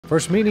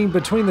First meeting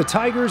between the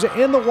Tigers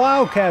and the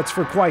Wildcats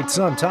for quite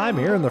some time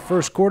here in the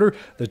first quarter.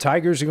 The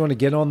Tigers are going to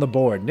get on the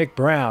board. Nick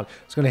Brown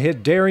is going to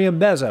hit Darian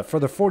Meza for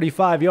the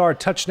 45-yard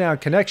touchdown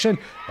connection.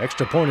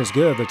 Extra point is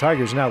good. The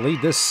Tigers now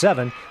lead this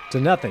 7-0.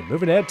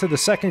 Moving ahead to the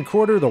second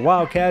quarter, the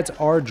Wildcats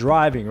are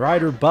driving.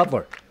 Ryder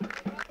Butler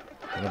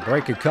going to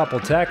break a couple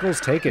tackles,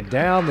 take it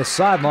down the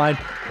sideline,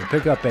 and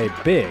pick up a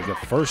big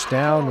first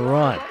down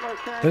run.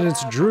 Then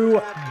it's Drew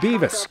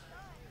Beavis.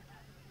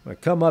 Going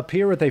to come up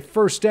here with a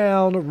first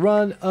down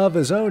run of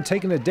his own,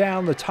 taking it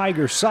down the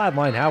Tigers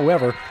sideline.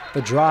 However,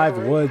 the drive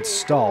would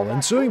stall.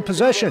 Ensuing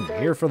possession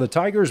here for the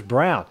Tigers,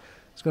 Brown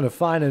is going to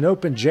find an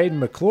open Jaden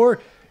McClure.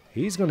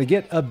 He's going to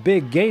get a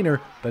big gainer,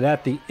 but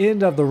at the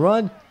end of the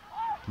run,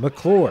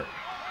 McClure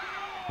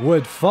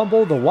would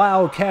fumble. The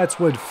Wildcats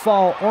would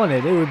fall on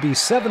it. It would be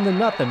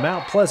 7-0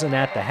 Mount Pleasant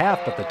at the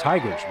half, but the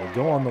Tigers would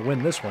go on to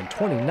win this one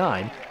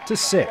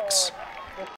 29-6.